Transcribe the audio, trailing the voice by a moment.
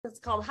It's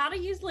called How to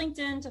Use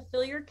LinkedIn to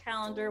Fill Your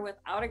Calendar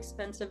Without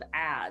Expensive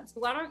Ads.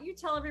 Why don't you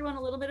tell everyone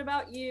a little bit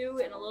about you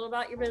and a little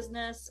about your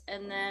business,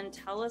 and then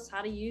tell us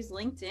how to use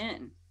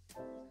LinkedIn.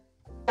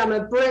 I'm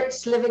a Brit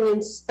living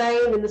in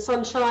Spain in the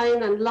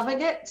sunshine and loving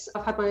it.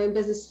 I've had my own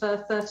business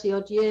for 30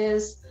 odd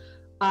years,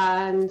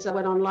 and I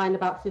went online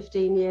about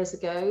 15 years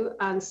ago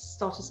and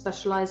started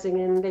specializing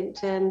in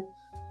LinkedIn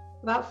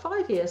about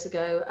 5 years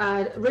ago.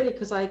 And really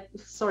because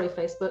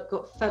Facebook,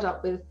 got fed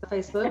up with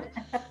Facebook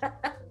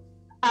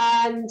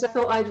and I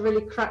thought I'd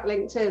really crack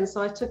LinkedIn.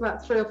 So I took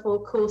about 3 or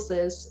 4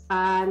 courses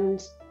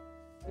and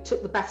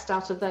took the best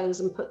out of those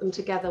and put them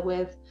together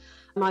with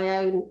my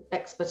own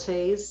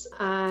expertise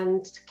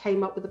and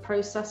came up with a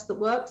process that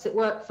works. It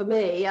worked for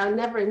me. I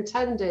never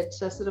intended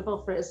to sort of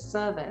offer it as a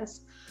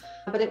service,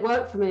 but it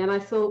worked for me. And I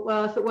thought,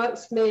 well, if it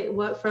works for me, it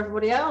worked for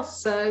everybody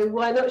else. So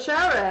why not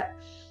share it?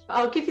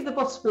 I'll give you the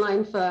bottom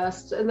line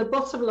first. And the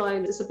bottom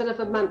line is a bit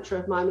of a mantra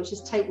of mine, which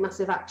is take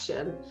massive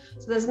action.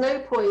 So there's no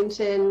point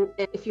in,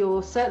 if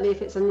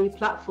it's a new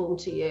platform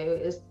to you,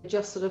 is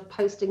just sort of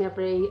posting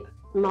every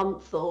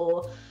month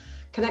or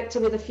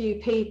connecting with a few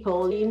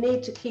people. You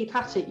need to keep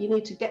at it. You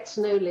need to get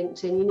to know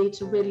LinkedIn. You need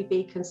to really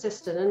be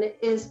consistent, and it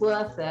is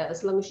worth it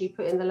as long as you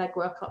put in the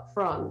legwork up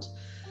front.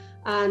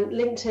 And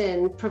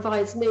LinkedIn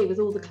provides me with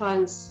all the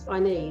clients I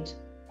need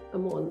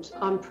and want.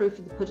 I'm proof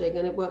of the pudding,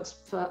 and it works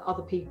for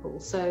other people.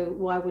 So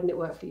why wouldn't it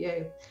work for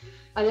you?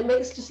 And it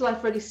makes just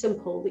life really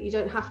simple, that you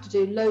don't have to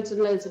do loads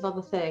and loads of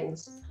other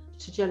things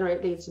to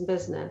generate leads and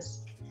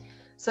business.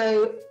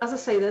 So as I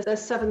say,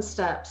 there's 7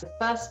 steps. The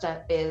first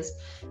step is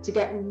to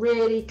get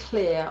really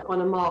clear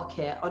on a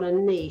market, on a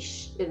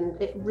niche.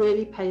 And it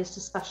really pays to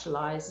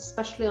specialize,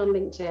 especially on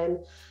LinkedIn,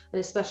 and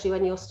especially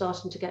when you're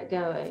starting to get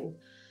going.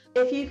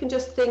 If you can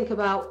just think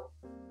about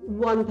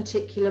one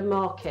particular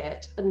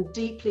market and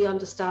deeply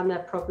understand their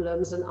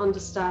problems and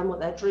understand what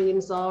their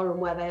dreams are and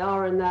where they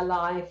are in their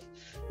life,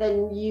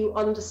 then you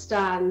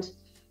understand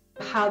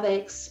how they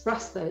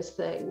express those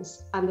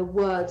things and the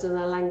words and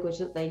the language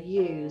that they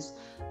use.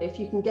 If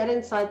you can get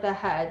inside their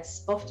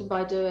heads, often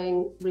by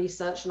doing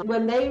research, and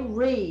when they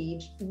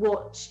read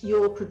what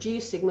you're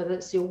producing, whether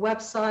it's your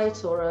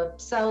website or a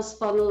sales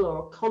funnel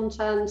or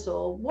content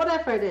or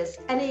whatever it is,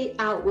 any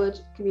outward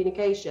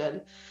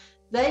communication,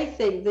 they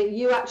think that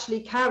you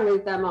actually can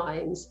read their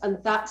minds,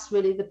 and that's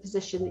really the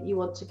position that you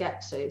want to get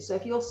to. So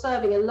if you're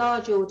serving a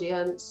large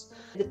audience,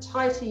 the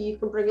tighter you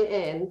can bring it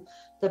in,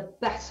 the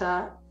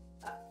better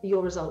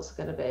your results are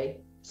going to be.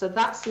 So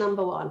that's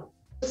number 1.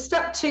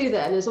 Step 2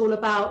 then is all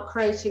about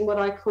creating what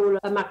I call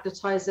a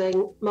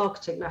magnetizing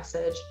marketing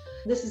message.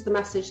 This is the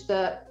message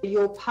that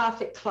your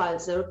perfect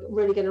clients are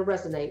really going to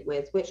resonate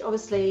with, which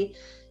obviously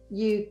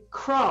you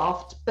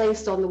craft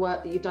based on the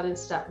work that you've done in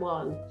step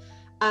 1.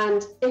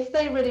 And if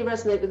they really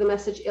resonate with the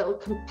message, it'll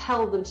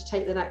compel them to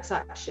take the next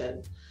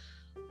action.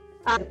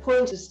 And the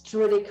point is to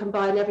really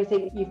combine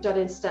everything that you've done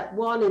in step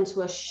 1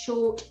 into a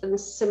short and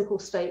simple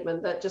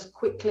statement that just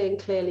quickly and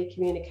clearly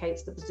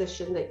communicates the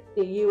position that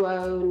you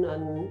own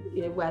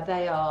and where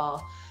they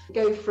are.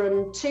 Go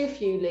from too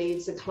few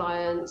leads and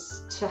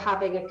clients to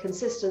having a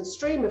consistent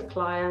stream of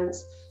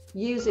clients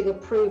using a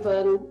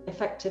proven,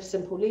 effective,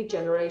 simple lead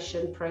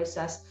generation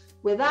process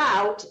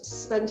without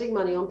spending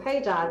money on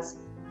paid ads,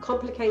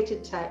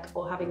 complicated tech,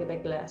 or having a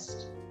big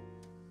list.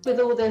 With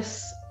all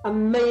this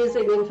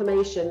amazing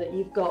information that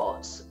you've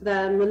got,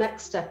 then the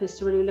next step is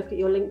to really look at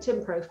your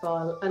LinkedIn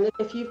profile. And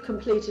if you've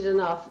completed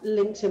enough,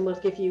 LinkedIn will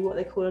give you what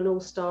they call an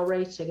all-star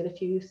rating. And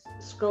if you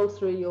scroll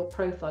through your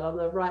profile on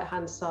the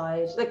right-hand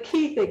side, the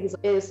key things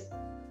is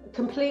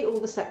complete all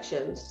the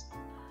sections.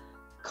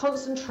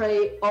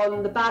 Concentrate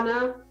on the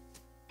banner,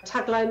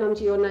 tagline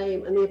under your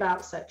name, and the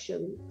about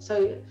section.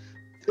 So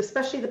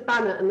especially the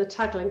banner and the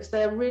tagline, because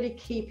they're really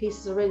key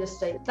pieces of real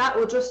estate. That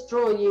will just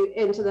draw you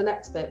into the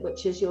next bit,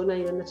 which is your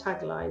name and the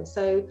tagline.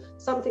 So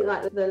something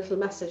like the little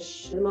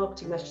message, the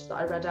marketing message that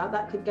I read out,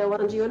 that could go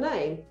under your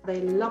name.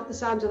 They love the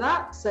sound of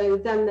that. So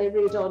then they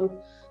read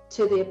on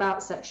to the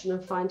about section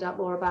and find out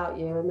more about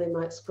you, and they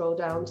might scroll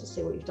down to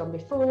see what you've done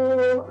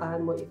before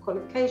and what your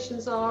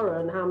qualifications are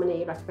and how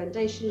many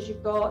recommendations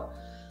you've got.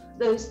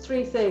 Those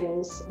 3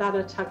 things,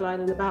 banner, tagline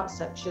and about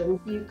section,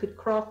 you could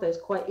craft those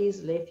quite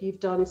easily if you've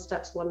done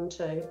steps 1 and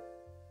 2.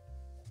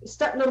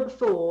 Step number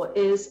 4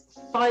 is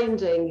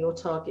finding your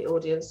target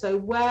audience. So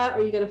where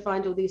are you going to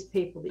find all these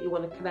people that you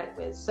want to connect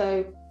with?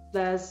 So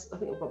I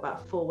think I've got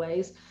about 4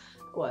 ways,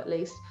 or at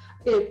least.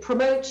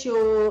 Promote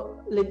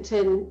your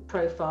LinkedIn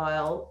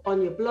profile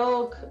on your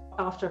blog,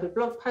 after every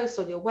blog post,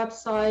 on your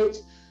website,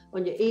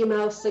 on your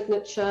email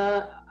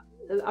signature.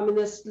 I mean,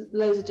 there's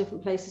loads of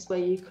different places where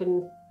you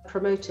can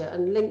promote it,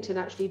 and LinkedIn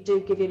actually do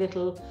give you a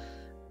little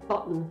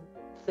button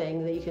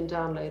thing that you can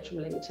download from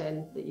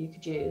LinkedIn that you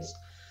could use.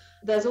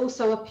 There's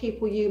also a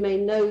people you may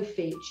know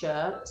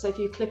feature. So if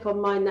you click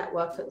on My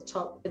Network at the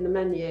top in the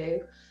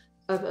menu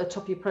at the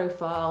top of your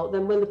profile,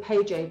 then when the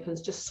page opens,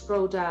 just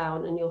scroll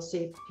down and you'll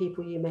see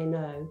people you may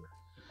know.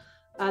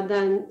 And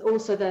then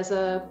also there's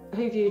a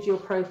Who Viewed Your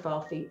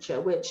Profile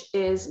feature, which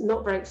is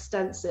not very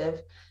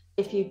extensive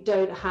if you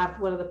don't have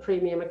one of the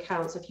premium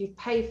accounts. If you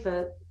pay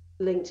for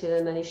LinkedIn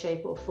in any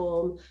shape or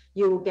form,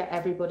 you will get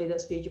everybody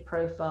that's viewed your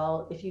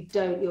profile. If you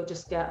don't, you'll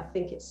just get, I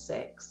think it's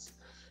 6.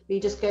 You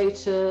just go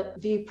to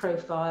view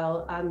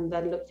profile and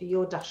then look for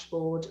your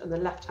dashboard, and the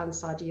left-hand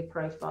side of your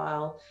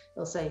profile,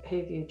 it'll say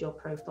who viewed your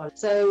profile.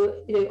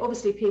 So,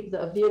 obviously people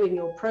that are viewing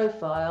your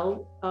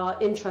profile are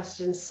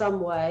interested in some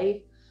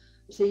way,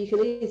 so you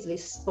can easily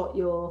spot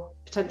your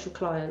potential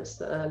clients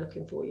that are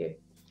looking for you.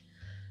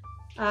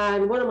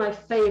 And one of my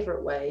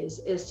favorite ways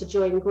is to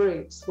join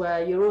groups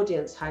where your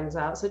audience hangs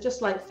out. So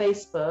just like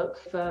Facebook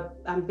for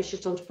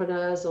ambitious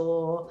entrepreneurs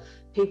or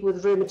people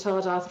with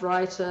rheumatoid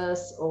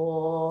arthritis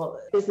or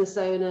business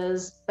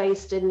owners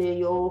based in New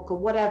York or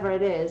whatever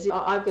it is.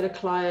 I've got a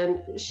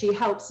client, she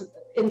helps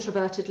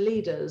introverted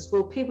leaders.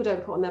 Well, people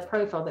don't put on their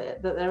profile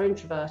that they're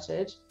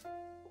introverted.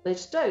 They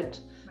just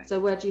don't. Right. So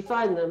where do you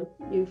find them?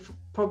 You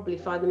probably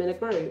find them in a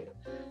group.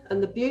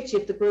 And the beauty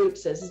of the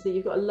groups is that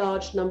you've got a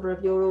large number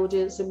of your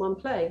audience in one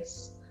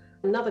place.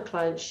 Another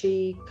client,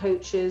 she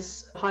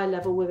coaches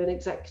high-level women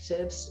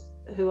executives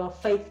who are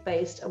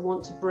faith-based and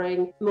want to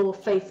bring more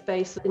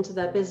faith-based into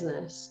their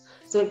business.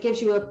 So it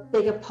gives you a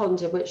bigger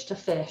pond in which to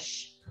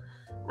fish.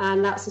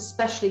 And that's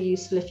especially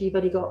useful if you've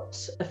only got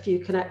a few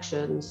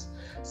connections.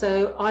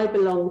 So I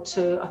belong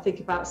to, I think,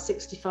 about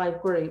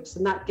 65 groups,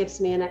 and that gives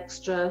me an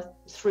extra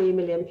 3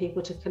 million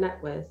people to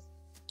connect with.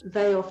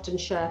 They often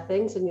share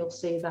things, and you'll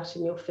see that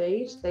in your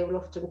feed. They will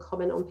often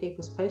comment on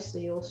people's posts,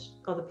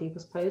 other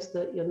people's posts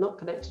that you're not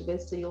connected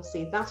with, so you'll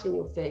see that in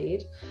your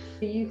feed.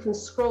 You can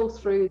scroll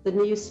through the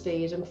news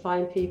feed and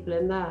find people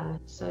in there.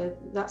 So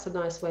that's a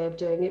nice way of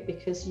doing it,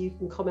 because you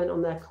can comment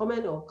on their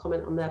comment or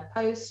comment on their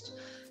post,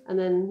 and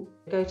then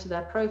go to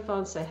their profile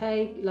and say,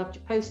 hey, loved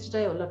your post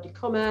today, or loved your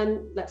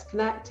comment, let's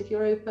connect if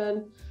you're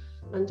open,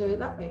 and do it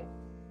that way.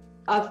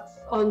 I've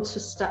on to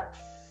step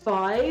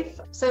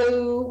 5.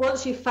 So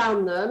once you've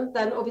found them,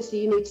 then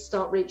obviously you need to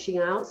start reaching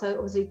out. So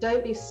obviously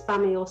don't be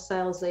spammy or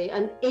salesy.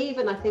 And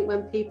even I think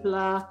when people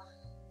are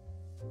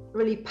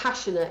really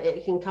passionate,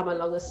 it can come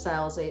along as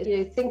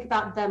salesy. Think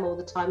about them all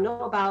the time, not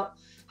about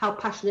how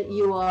passionate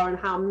you are and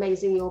how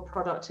amazing your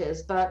product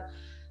is, but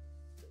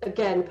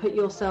again, put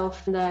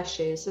yourself in their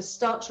shoes. So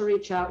start to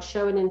reach out,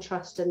 show an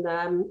interest in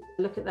them,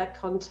 look at their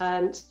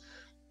content,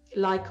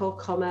 like or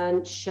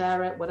comment,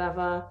 share it,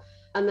 whatever.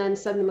 And then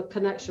send them a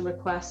connection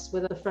request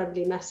with a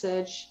friendly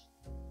message.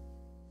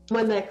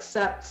 When they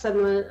accept,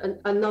 send them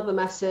another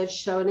message,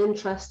 show an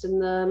interest in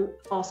them,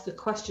 ask a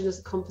question as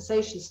a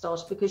conversation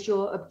starter, because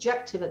your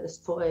objective at this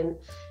point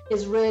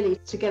is really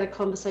to get a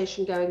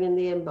conversation going in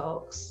the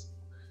inbox.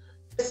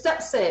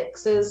 Step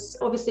 6 is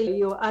obviously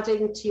you're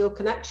adding to your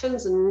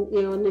connections and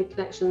your new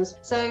connections.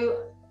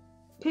 So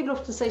people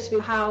often say to me,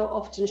 how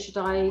often should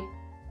I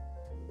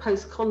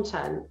post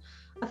content?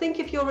 I think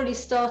if you're really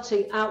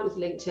starting out with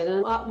LinkedIn,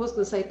 and I was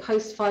going to say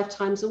post 5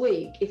 times a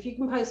week, if you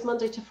can post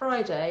Monday to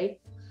Friday,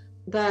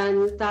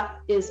 then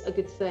that is a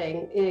good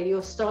thing.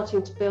 You're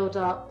starting to build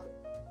up,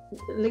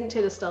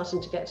 LinkedIn is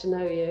starting to get to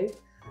know you,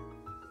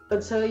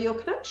 and so are your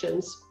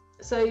connections.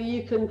 So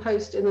you can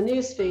post in the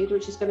newsfeed,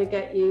 which is going to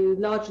get you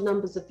larger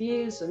numbers of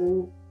views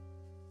and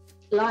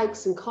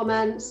likes and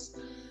comments.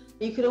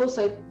 You can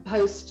also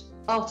post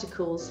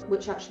articles,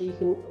 which actually you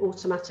can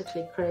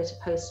automatically create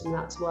a post from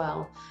that as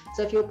well.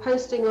 So if you're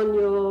posting on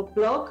your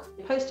blog,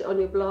 post it on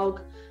your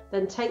blog,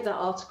 then take that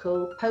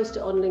article, post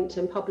it on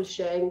LinkedIn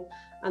Publishing,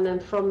 and then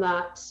from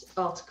that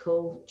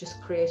article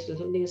just create a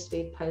little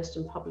newsfeed post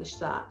and publish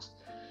that.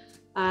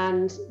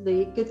 And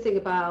the good thing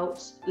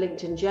about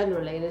LinkedIn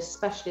generally, and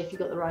especially if you've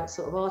got the right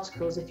sort of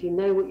articles, if you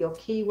know what your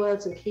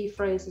keywords and key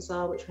phrases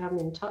are, which we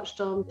haven't even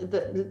touched on,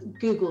 that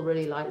Google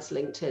really likes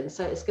LinkedIn,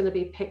 so it's going to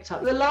be picked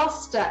up. The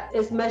last step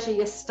is measure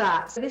your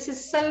stats. This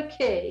is so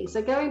key. So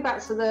going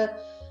back to the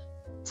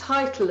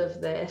title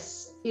of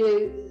this,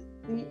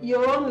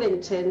 you're on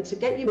LinkedIn to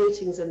get your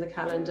meetings in the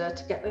calendar,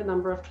 to get the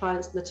number of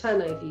clients and the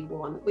turnover you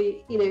want.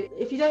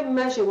 If you don't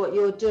measure what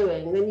you're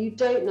doing, then you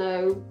don't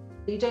know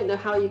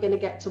how you're going to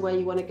get to where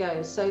you want to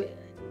go. So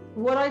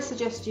what I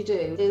suggest you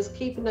do is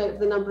keep a note of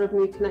the number of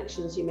new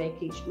connections you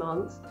make each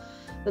month,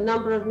 the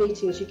number of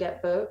meetings you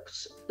get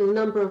booked, the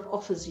number of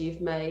offers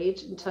you've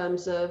made in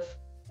terms of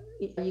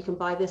you can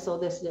buy this or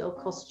this and it'll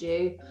cost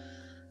you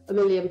 £1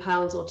 million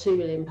or £2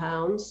 million,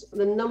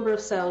 the number of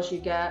sales you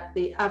get,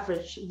 the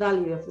average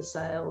value of the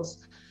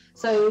sales.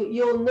 So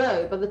you'll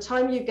know by the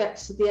time you get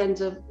to the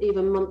end of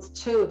even month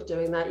 2 of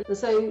doing that. And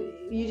so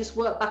you just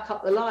work back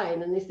up the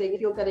line, and you think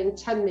if you're getting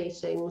 10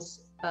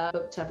 meetings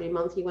booked every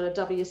month, you want to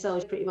double your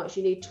sales, pretty much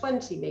you need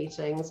 20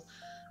 meetings,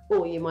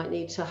 or you might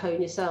need to hone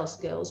your sales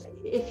skills.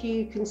 If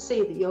you can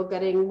see that you're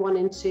getting 1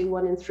 in 2,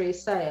 1 in 3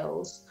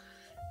 sales,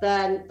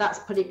 then that's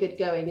pretty good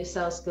going. Your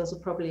sales skills are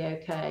probably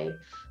okay.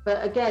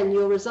 But again,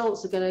 your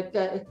results are going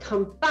to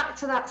come back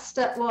to that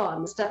step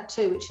 1, step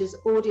 2, which is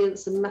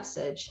audience and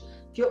message.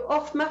 If you're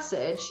off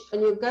message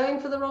and you're going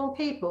for the wrong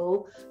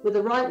people with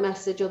the right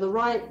message, or the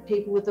right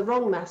people with the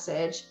wrong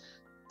message,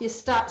 your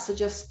stats are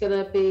just going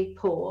to be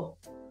poor.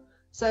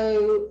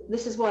 So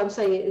this is why I'm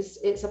saying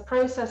it's a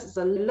process, it's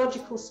a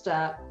logical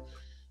step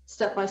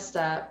by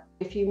step.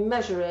 If you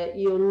measure it,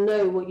 you'll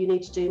know what you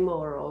need to do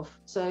more of.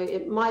 So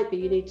it might be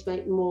you need to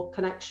make more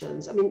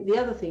connections. I mean, the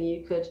other thing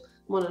you could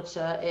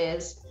monitor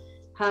is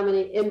how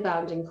many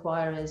inbound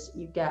inquiries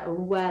you get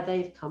and where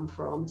they've come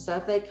from. So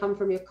if they come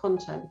from your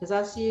content, because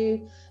as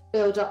you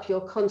build up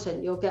your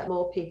content, you'll get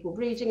more people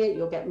reading it,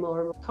 you'll get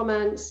more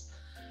comments,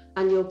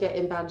 and you'll get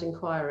inbound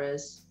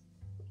inquiries.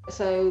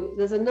 So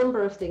there's a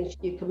number of things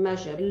you can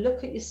measure.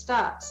 Look at your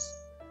stats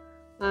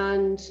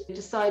and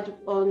decide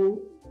on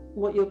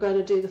what you're going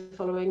to do the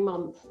following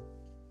month.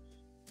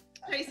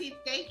 Tracy,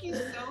 thank you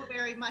so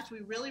very much. We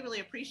really, really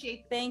appreciate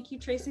it. Thank you,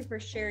 Tracy, for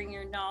sharing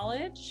your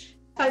knowledge.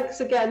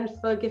 Thanks again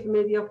for giving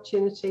me the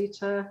opportunity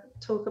to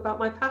talk about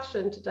my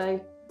passion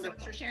today.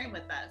 Thanks for sharing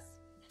with us.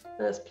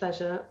 That's a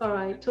pleasure. All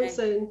right, talk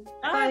soon.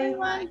 Bye,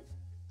 everyone.